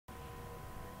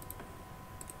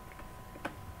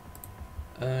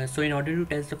So in order to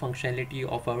test the functionality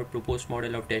of our proposed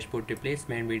model of dashboard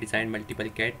replacement, we designed multiple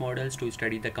CAD models to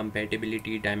study the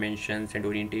compatibility, dimensions and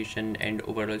orientation and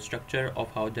overall structure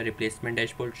of how the replacement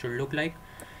dashboard should look like.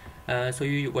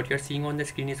 What you're seeing on the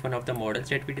screen is one of the models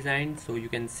that we designed. So you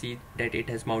can see that it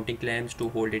has mounting clamps to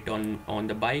hold it on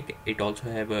the bike. It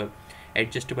also have a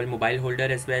adjustable mobile holder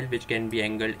as well, which can be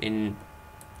angled in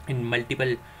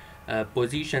multiple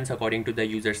positions according to the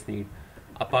user's need.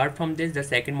 Apart from this, the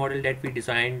second model that we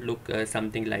designed look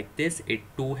something like this. It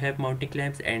too have mounting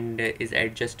clamps and is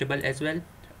adjustable as well.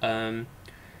 Um,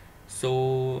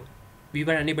 so we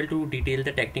were unable to detail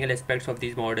the technical aspects of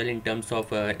this model in terms of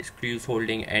screws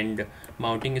holding and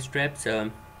mounting straps.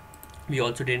 We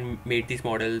also didn't make these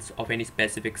models of any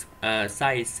specific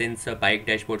size, since bike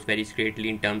dashboards varies greatly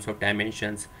in terms of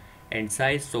dimensions and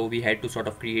size. So we had to sort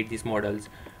of create these models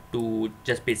to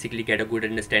just basically get a good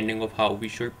understanding of how we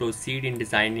should proceed in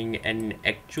designing an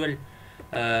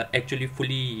actually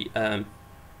fully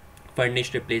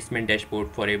furnished replacement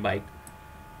dashboard for a bike.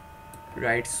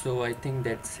 Right, so I think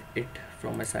that's it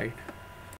from my side.